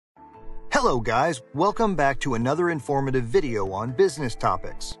Hello guys, welcome back to another informative video on business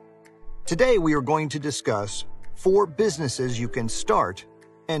topics. Today we are going to discuss 4 businesses you can start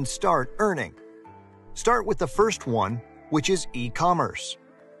and start earning. Start with the first one, which is e-commerce.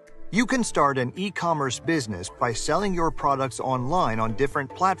 You can start an e-commerce business by selling your products online on different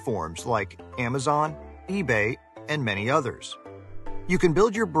platforms like Amazon, eBay, and many others. You can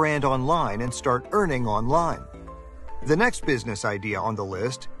build your brand online and start earning online. The next business idea on the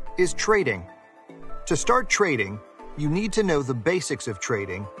list is trading. To start trading, you need to know the basics of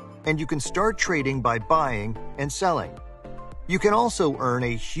trading, and you can start trading by buying and selling. You can also earn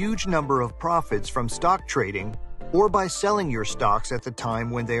a huge number of profits from stock trading or by selling your stocks at the time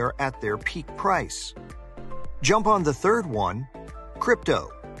when they are at their peak price. Jump on the third one,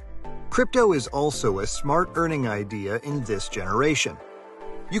 crypto. Crypto is also a smart earning idea in this generation.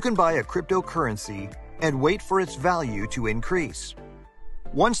 You can buy a cryptocurrency and wait for its value to increase.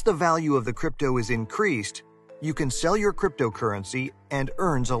 Once the value of the crypto is increased, you can sell your cryptocurrency and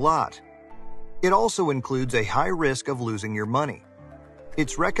earns a lot. It also includes a high risk of losing your money.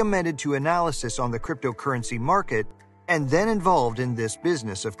 It's recommended to analysis on the cryptocurrency market and then involved in this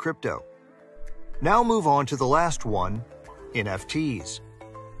business of crypto. Now move on to the last one, NFTs.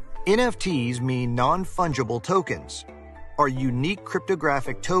 NFTs mean non-fungible tokens, are unique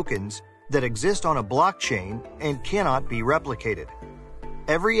cryptographic tokens that exist on a blockchain and cannot be replicated.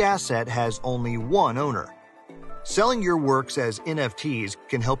 Every asset has only one owner. Selling your works as NFTs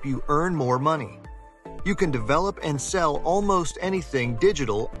can help you earn more money. You can develop and sell almost anything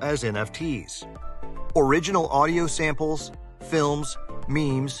digital as NFTs. Original audio samples, films,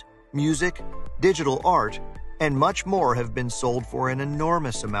 memes, music, digital art, and much more have been sold for an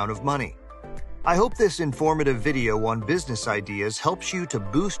enormous amount of money. I hope this informative video on business ideas helps you to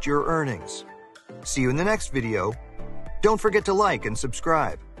boost your earnings. See you in the next video. Don't forget to like and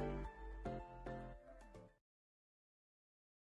subscribe.